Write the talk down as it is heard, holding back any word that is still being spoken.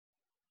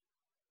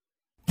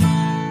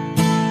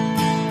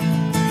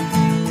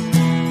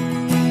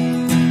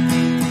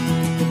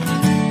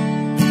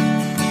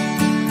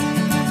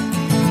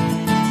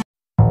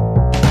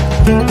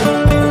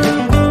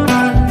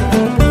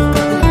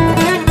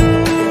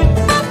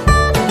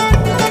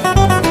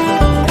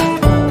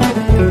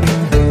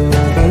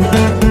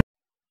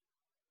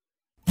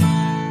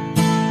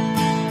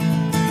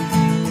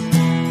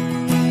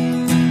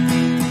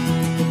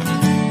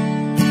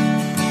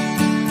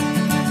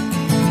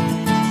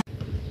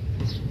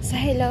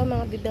Hello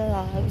mga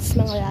bibelabs,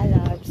 mga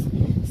lalabs.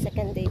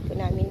 Second day po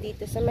namin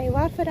dito sa may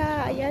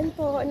Wafra. Ayan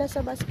po, nasa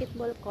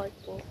basketball court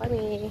po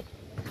kami.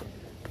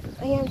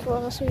 Ayan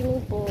po ang swimming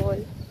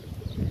pool.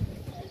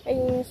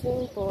 Ayun yung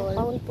swimming pool.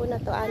 Pound po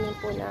na to, anin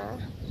po na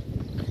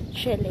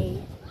chalet.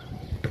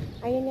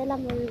 Ayun na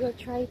lang, we will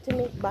try to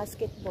make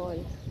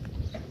basketball.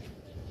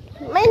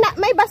 May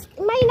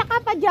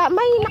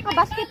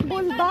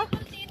naka-basketball ba?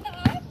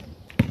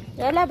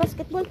 Wala,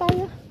 basketball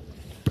tayo.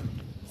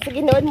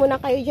 Sige, noon muna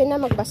kayo dyan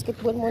na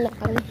mag-basketball muna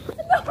kami.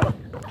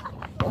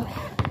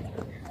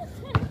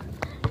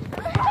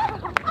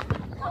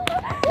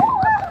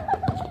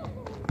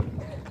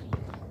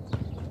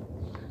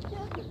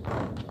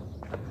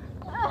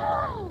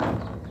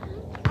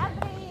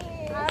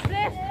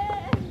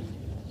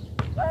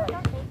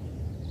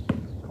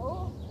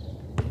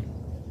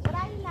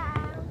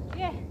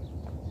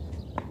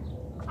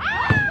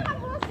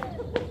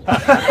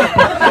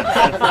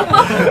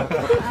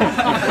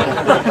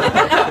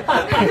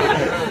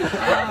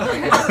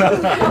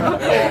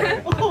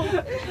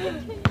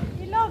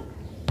 Ilog.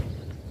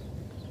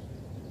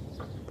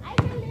 Ay,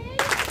 galing.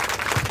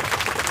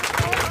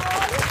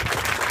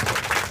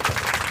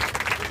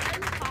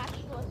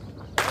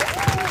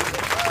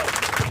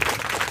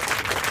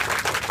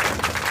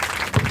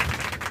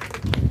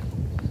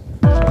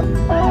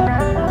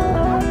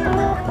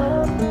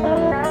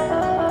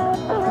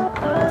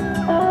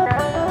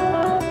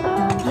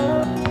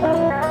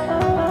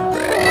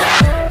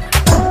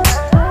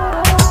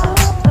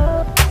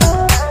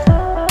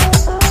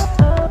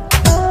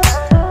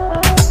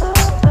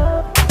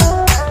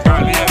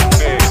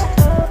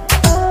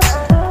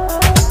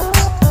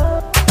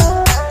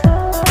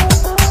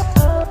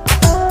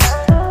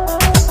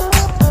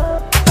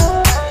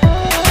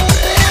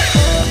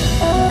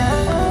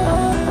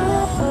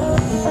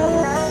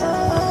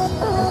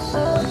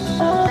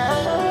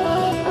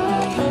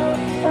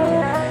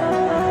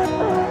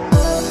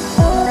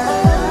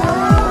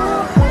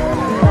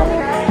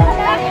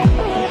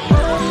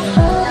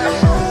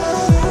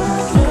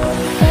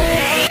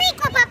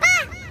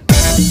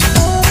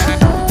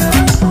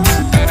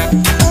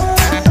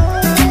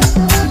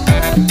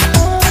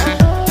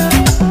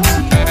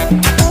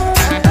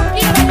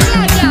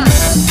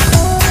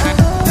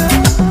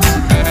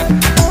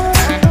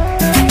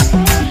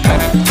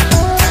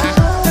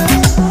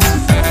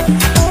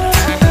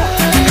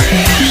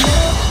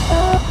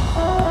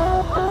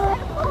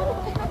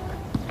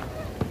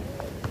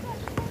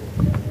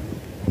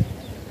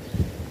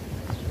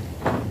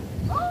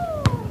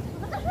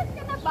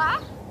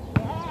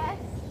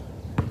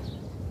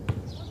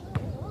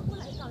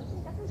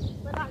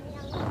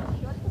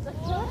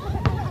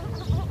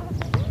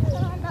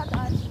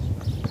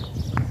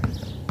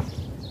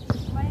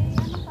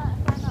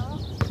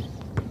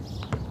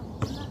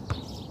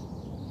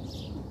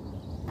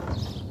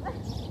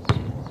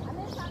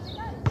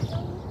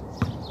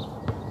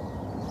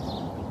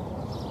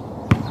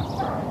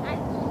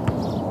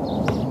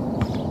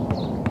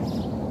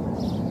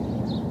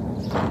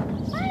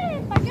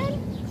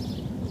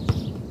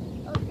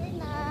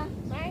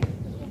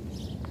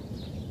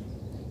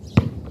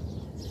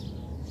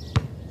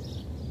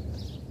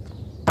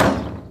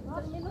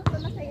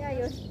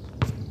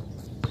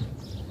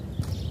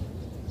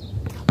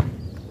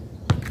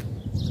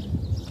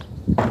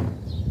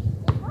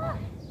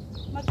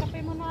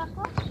 Magkape muna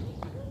ako.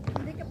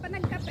 Hindi ka pa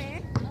nagkape?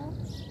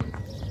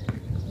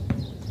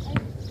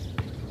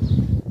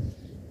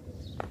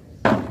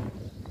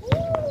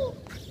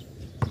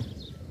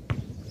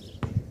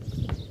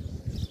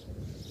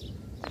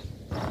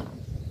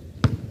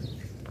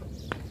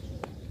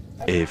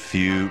 A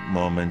few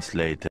moments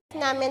later.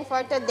 Namin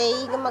for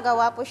today,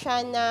 gumagawa po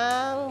siya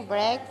ng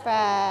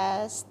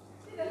breakfast.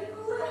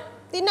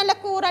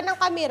 Tinalakuran ng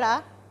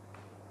kamera.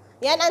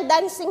 Yan ang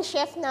dancing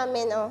chef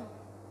namin, oh.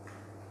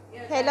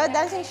 Hello,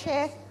 dancing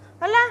chef.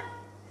 Hala,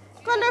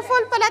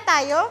 colorful pala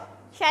tayo.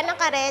 Siya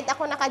naka-red,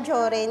 ako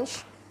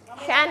naka-orange.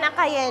 Siya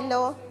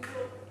naka-yellow.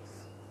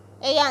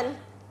 Ayan,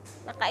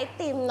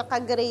 naka-itim,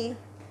 naka-gray.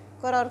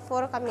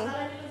 Colorful kami.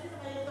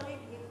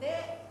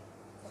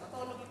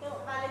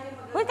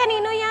 Uy,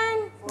 kanino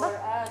yan?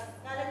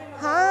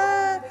 Ha,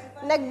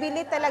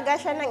 nagbili talaga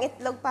siya ng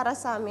itlog para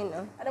sa amin,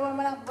 oh. Ano mo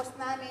naman ang boss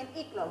namin?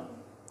 Itlog.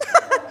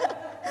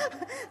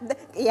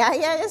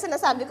 Yan yung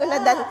sinasabi ko na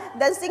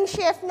dancing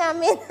chef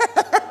namin.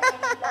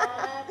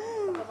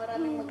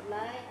 Maraming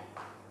mag-like.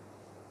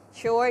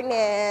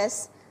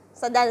 Sureness.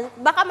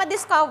 Baka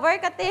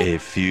ma-discover ka, te. A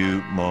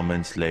few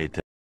moments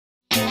later.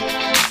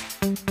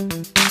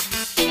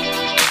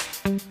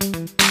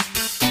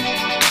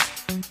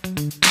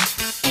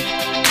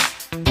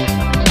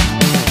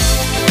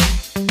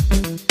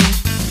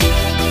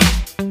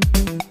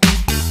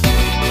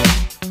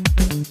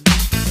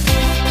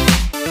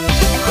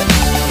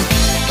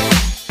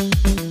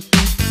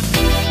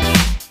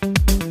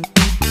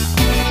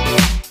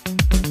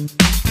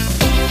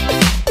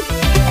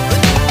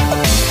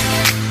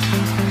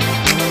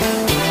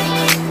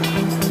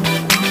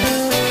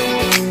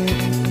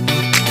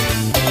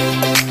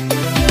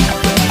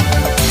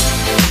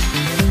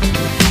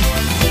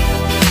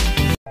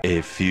 A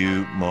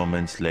few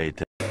moments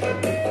later.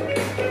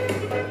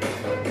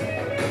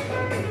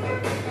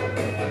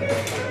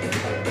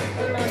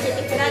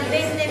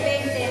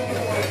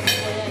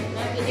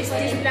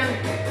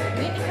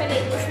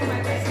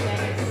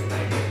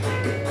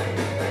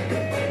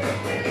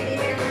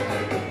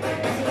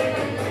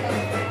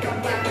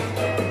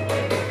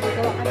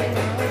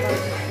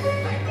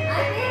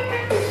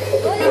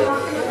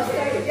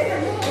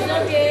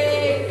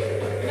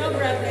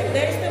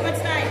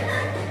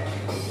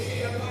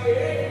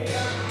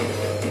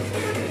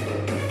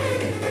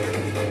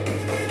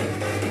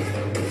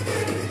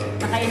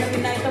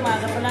 Nakainumin na ito,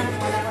 maaga pa lang.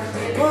 Wala ko na.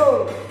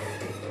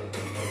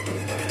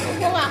 Huwag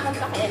mo nga akong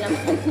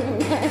pakialaman.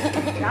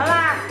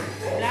 Lala!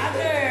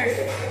 Vloggers!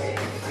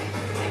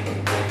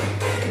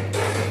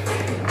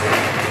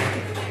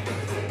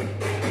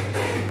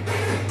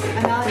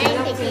 Ano? Ay,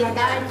 hindi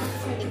kita.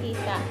 Hindi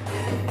kita.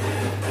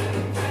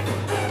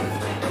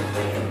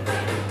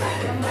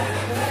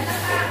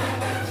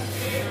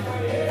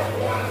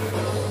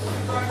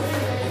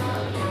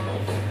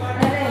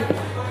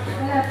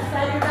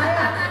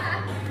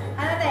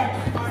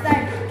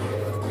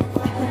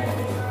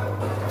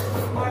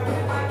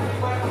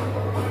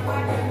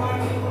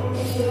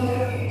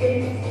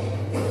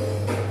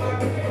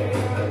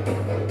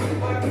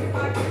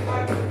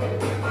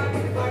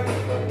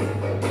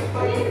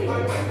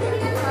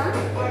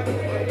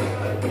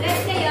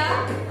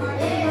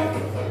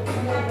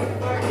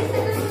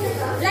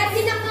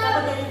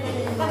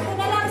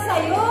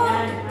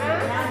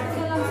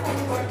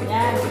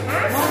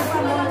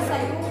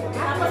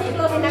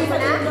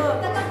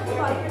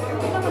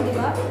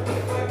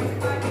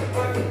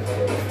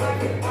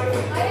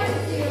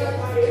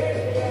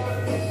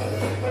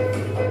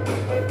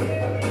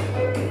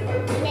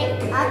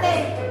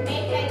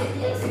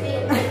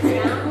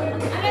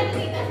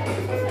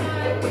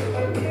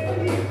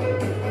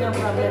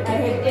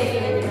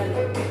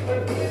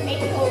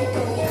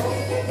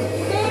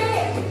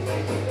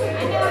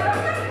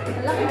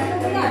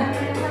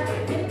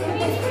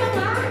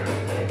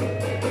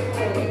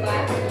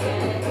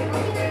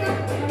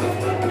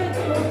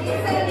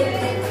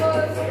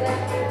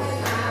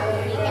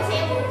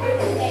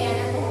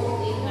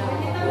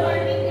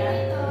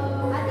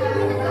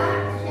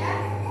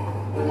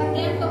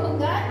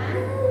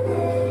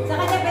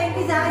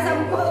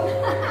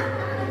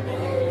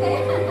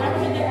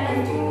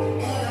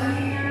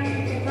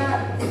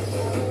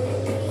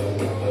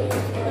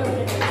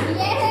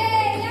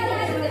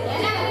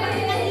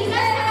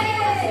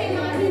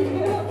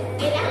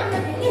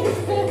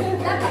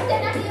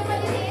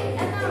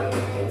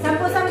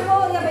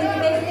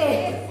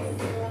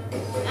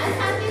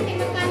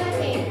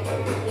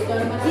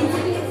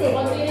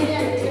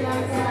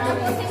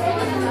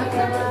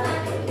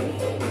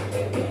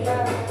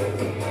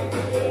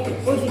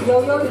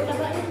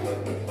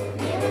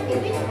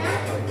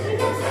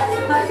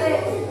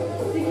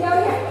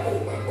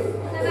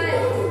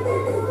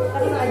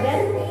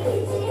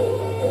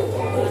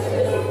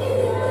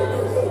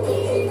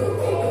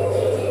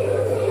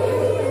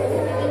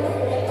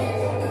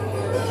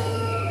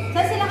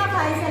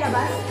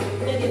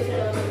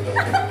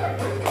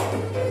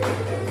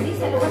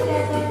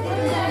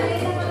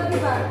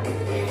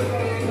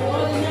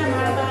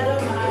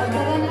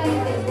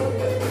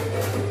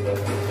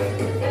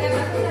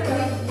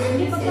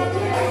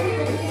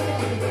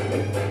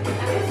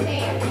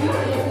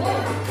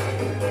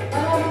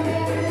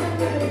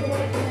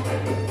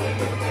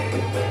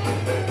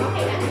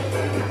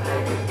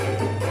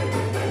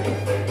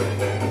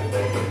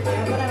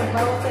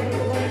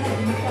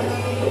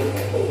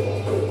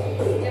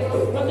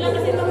 Wag lang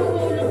kasi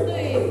mahulog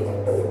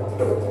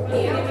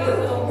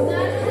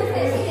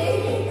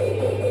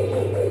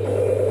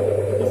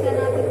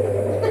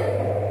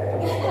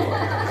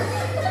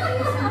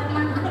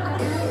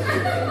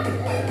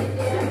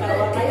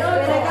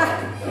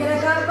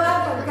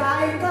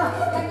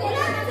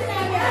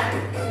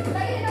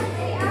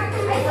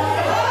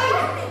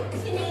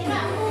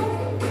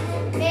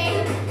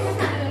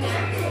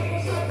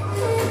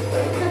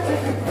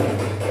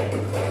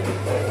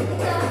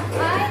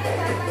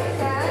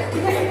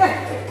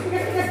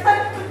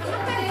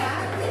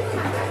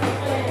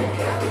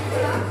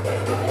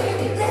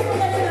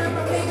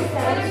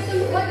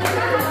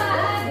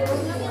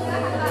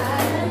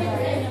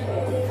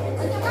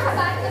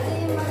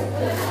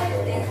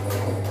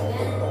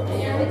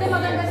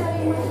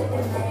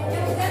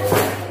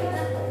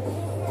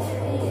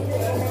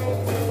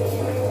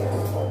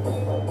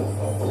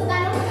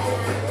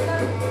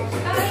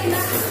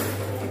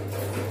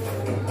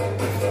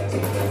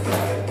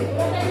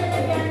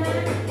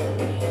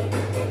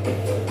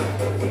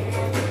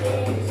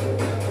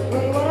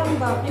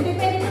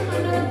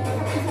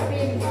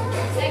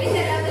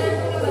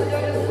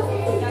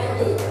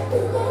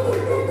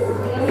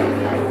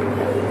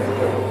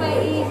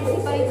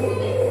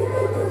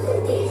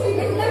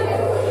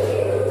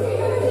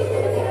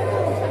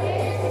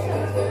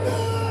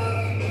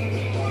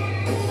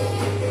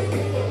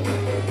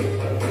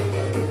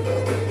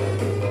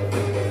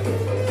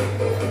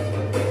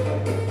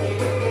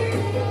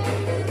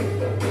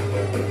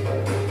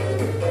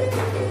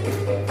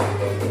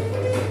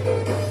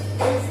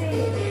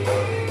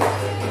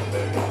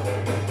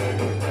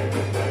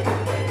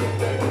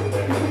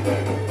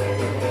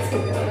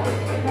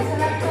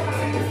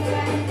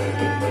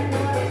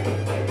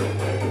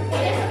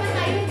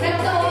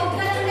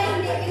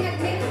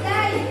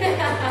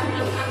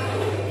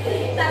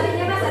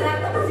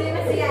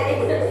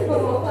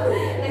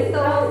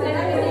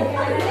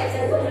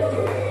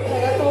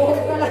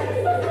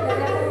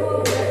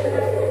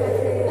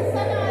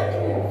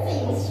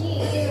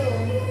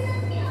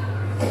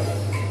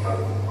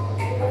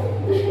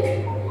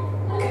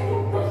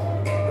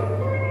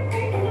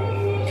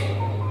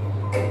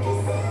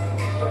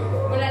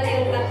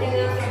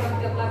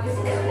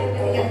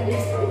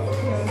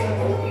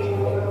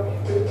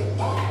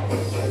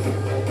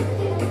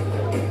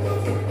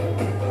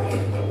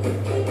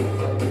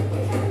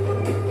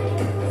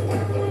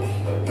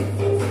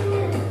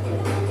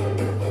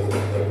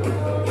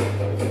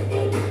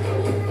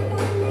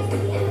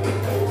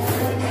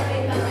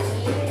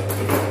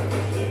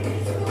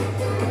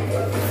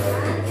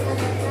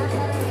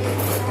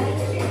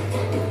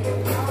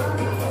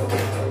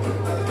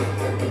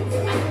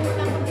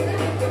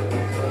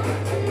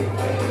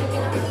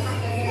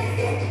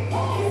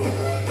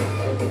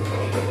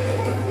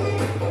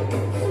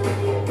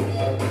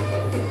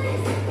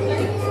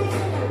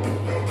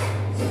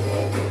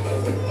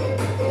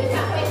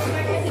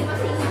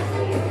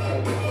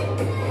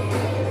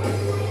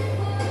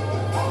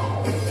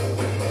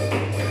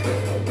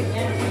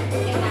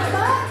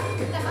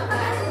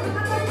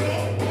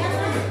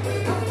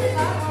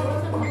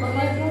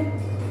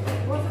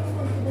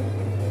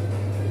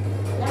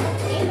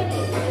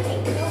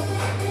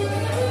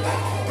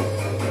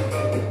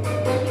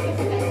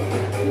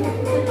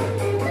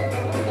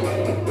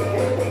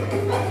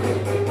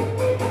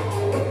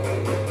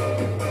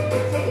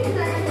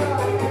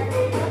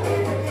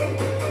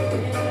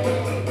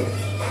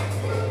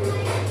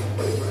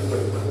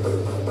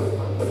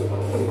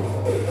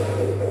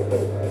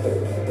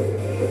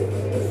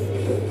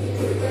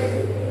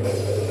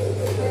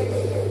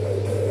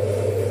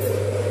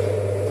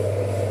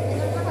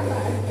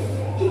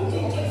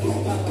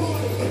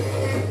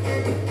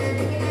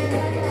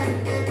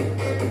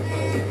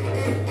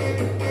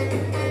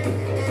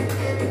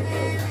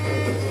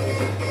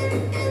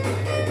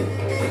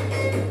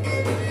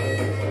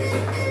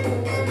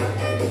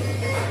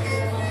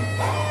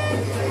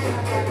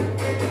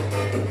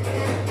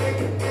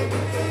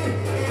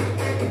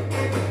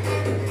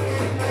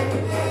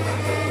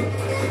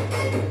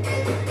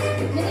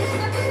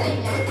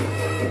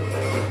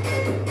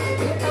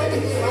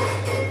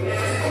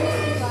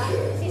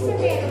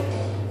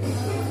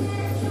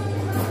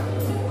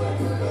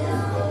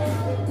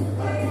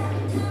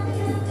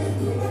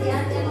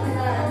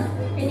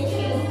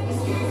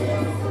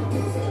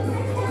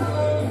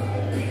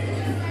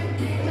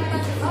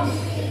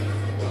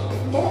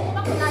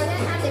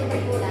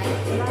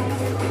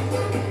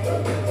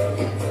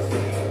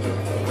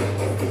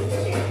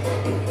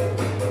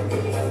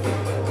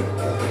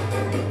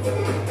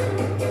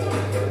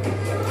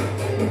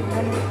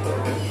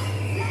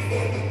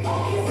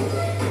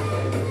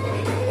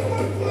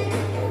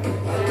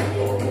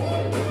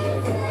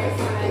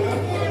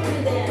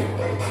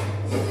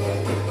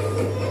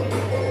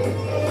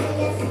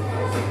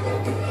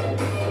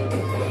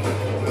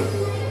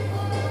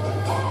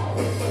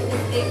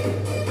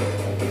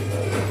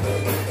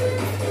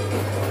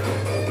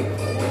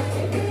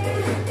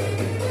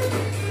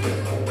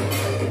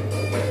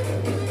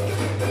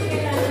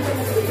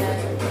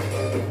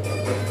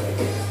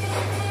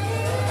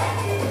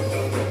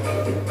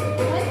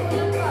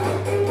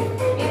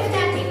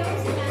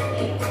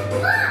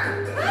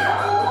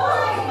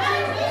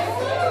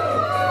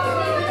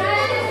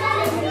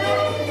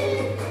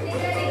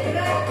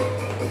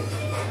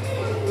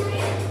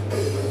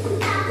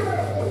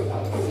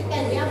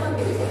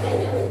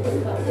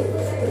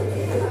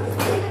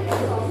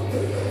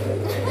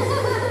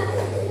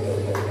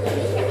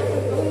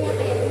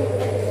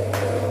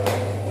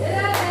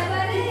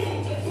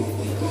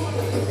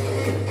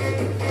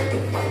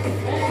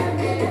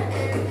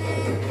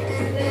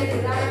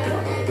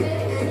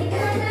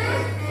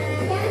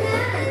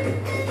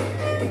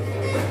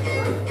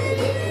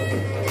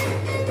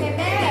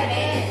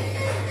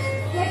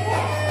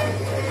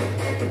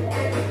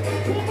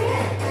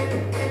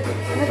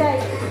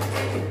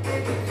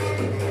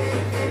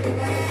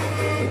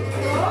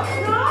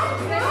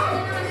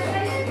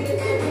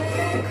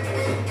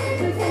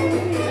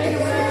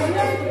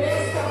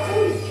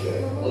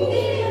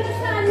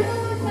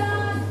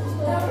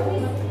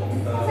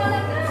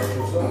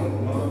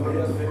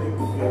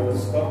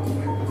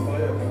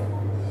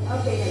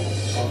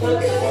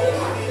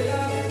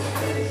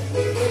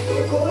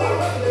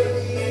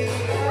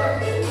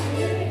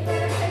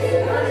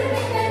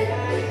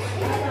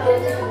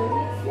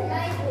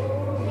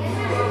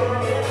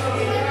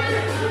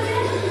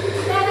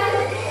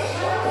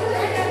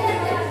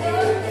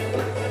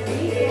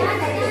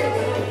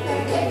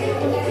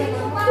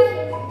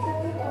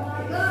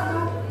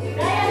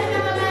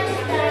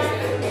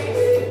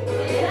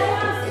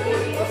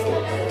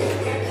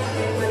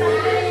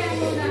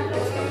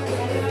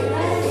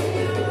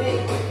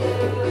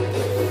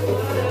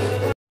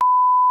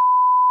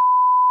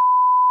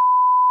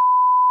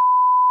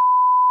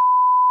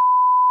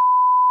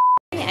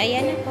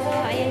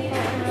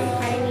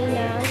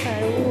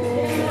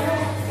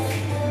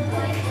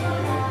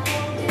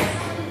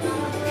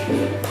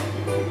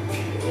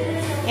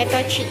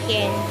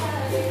chicken.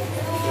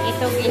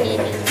 Ito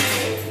giniling.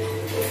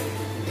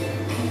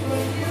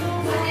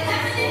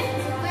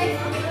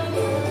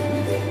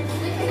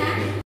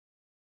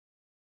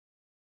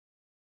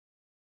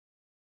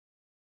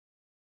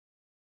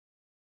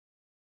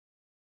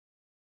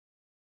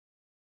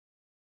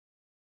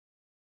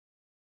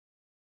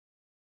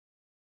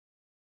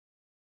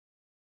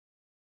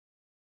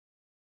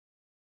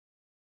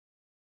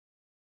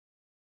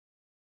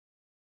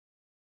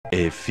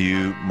 A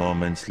few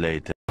moments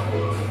later.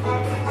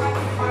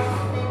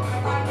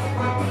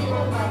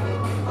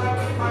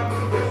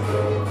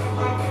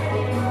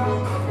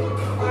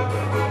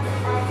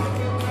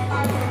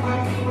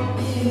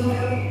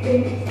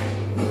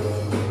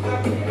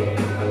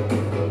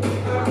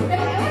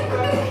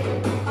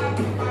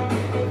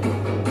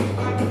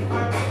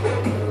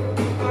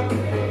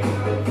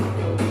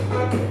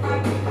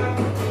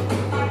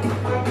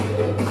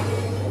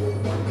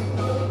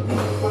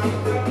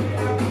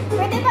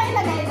 Pwede ba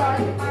ilagay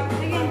doon?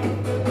 Sige.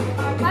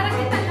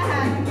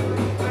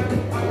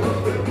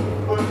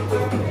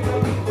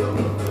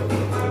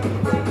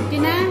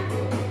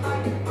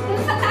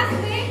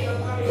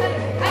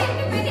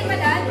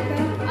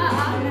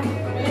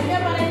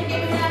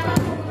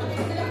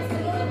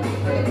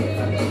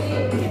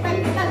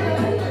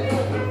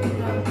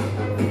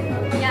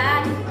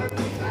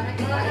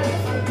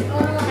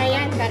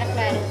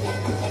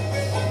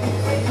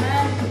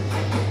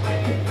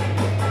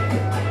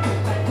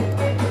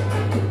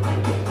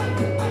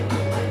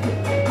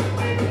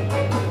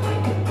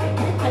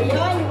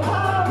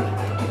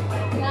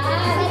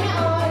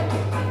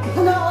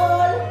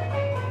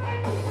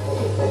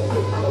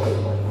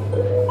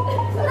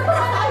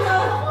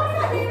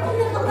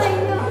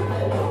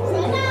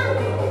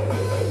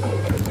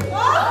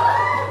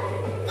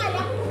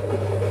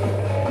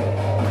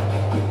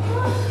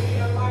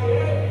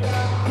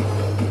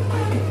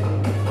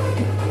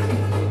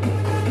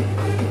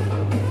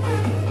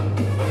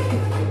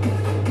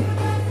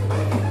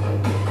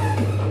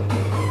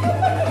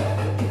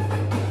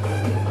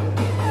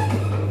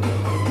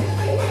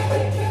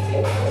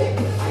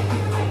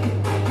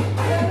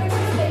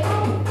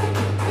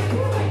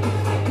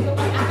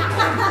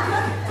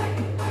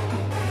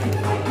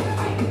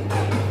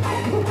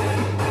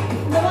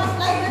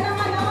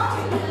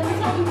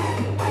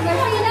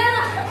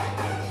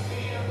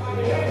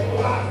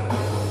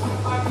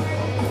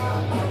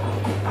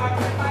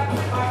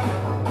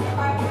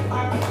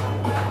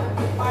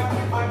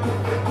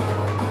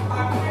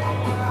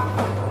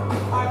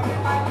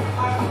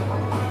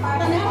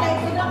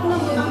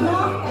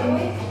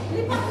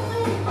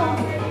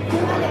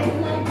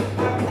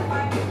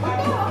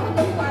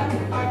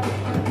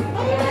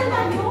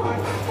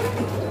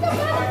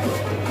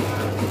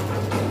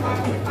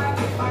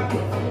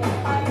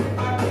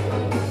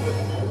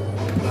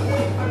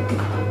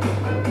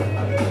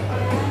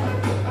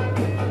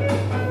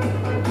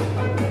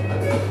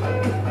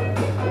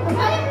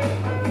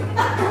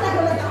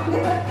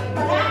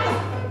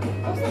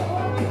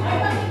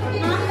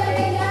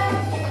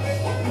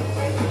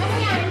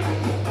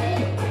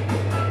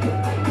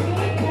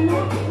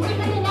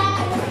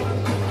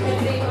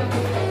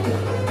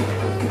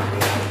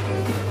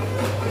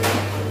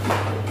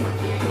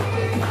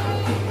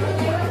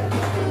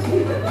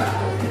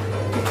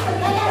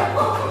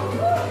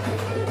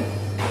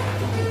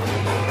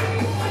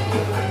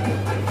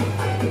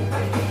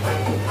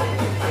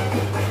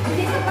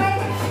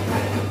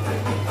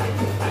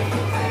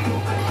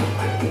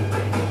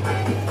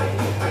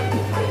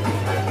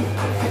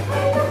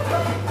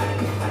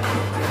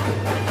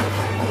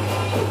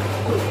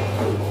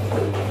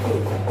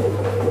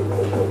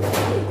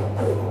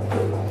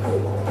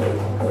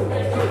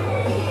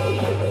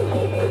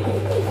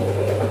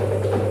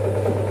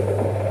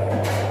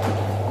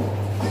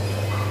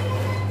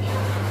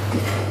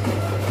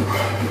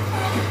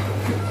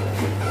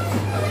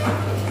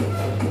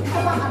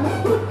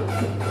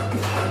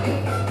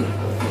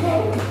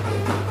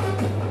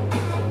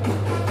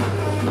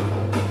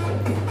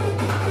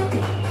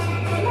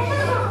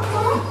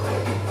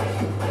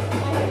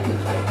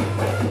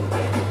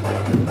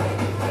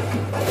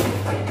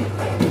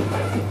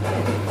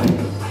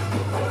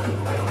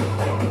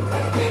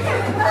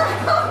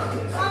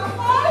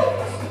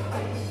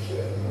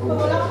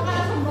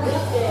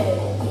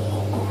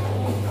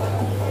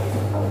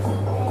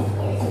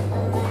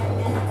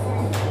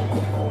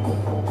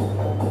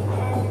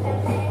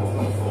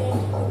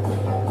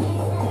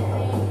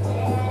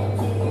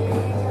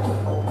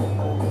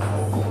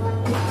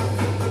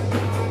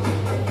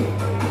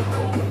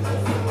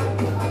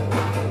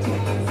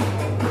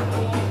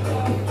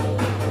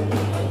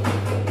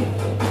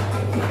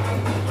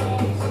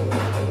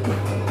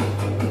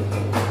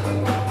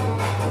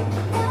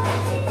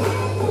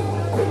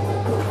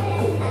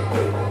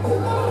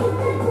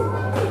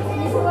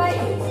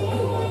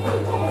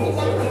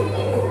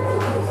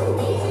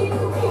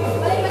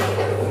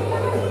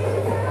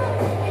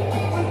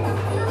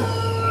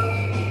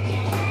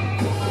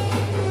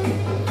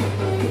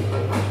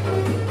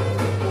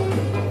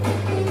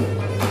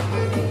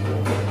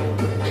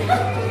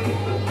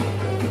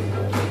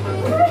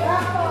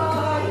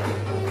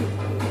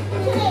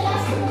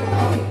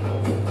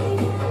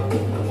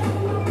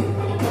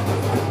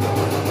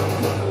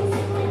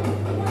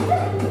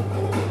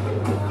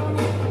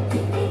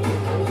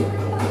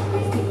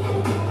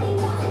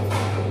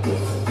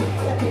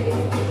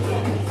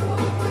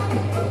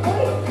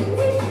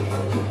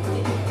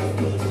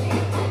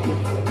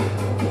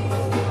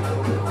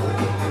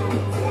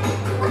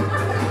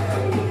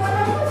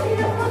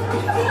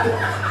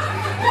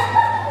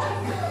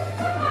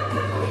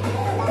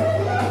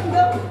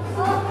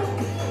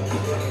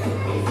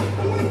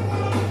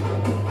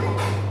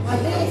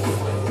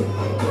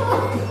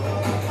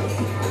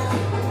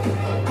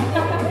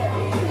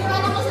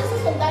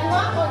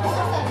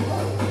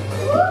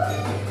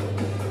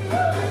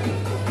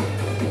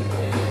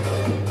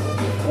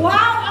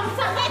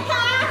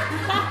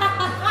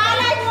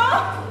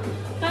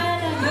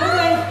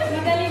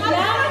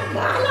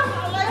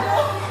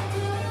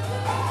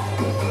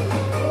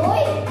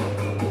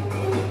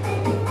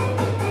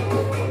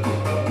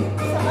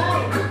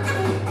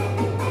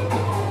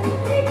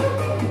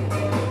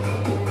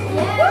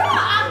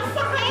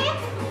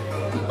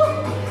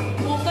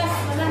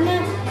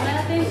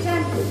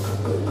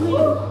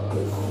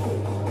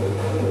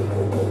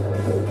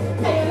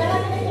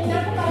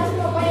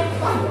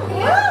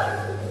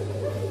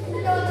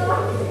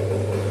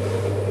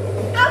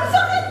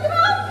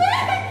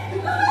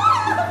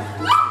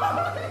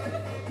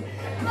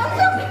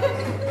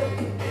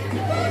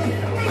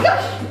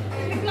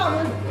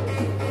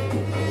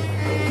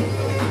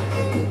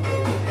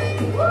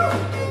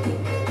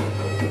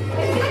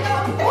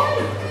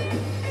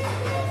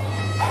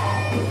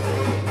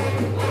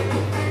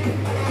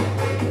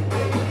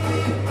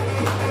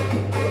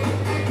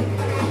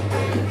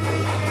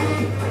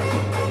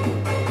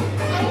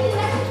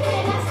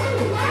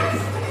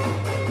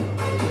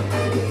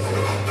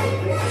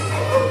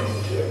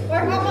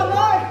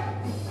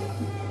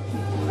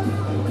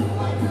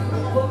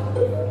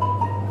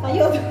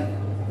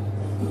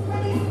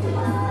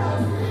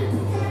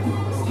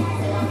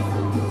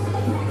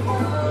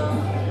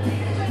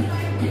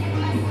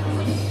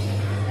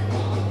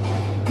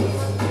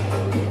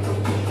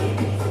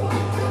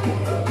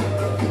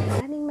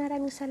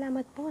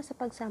 salamat po sa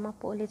pagsama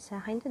po ulit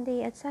sa akin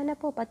today at sana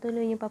po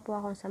patuloy niyo pa po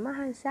akong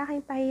samahan sa aking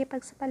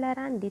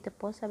pakikipagsapalaran dito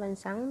po sa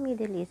bansang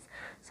Middle East.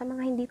 Sa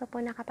mga hindi pa po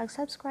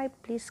nakapag-subscribe,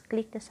 please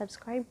click the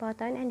subscribe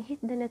button and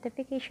hit the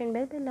notification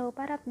bell below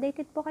para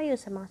updated po kayo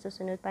sa mga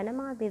susunod pa na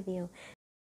mga video.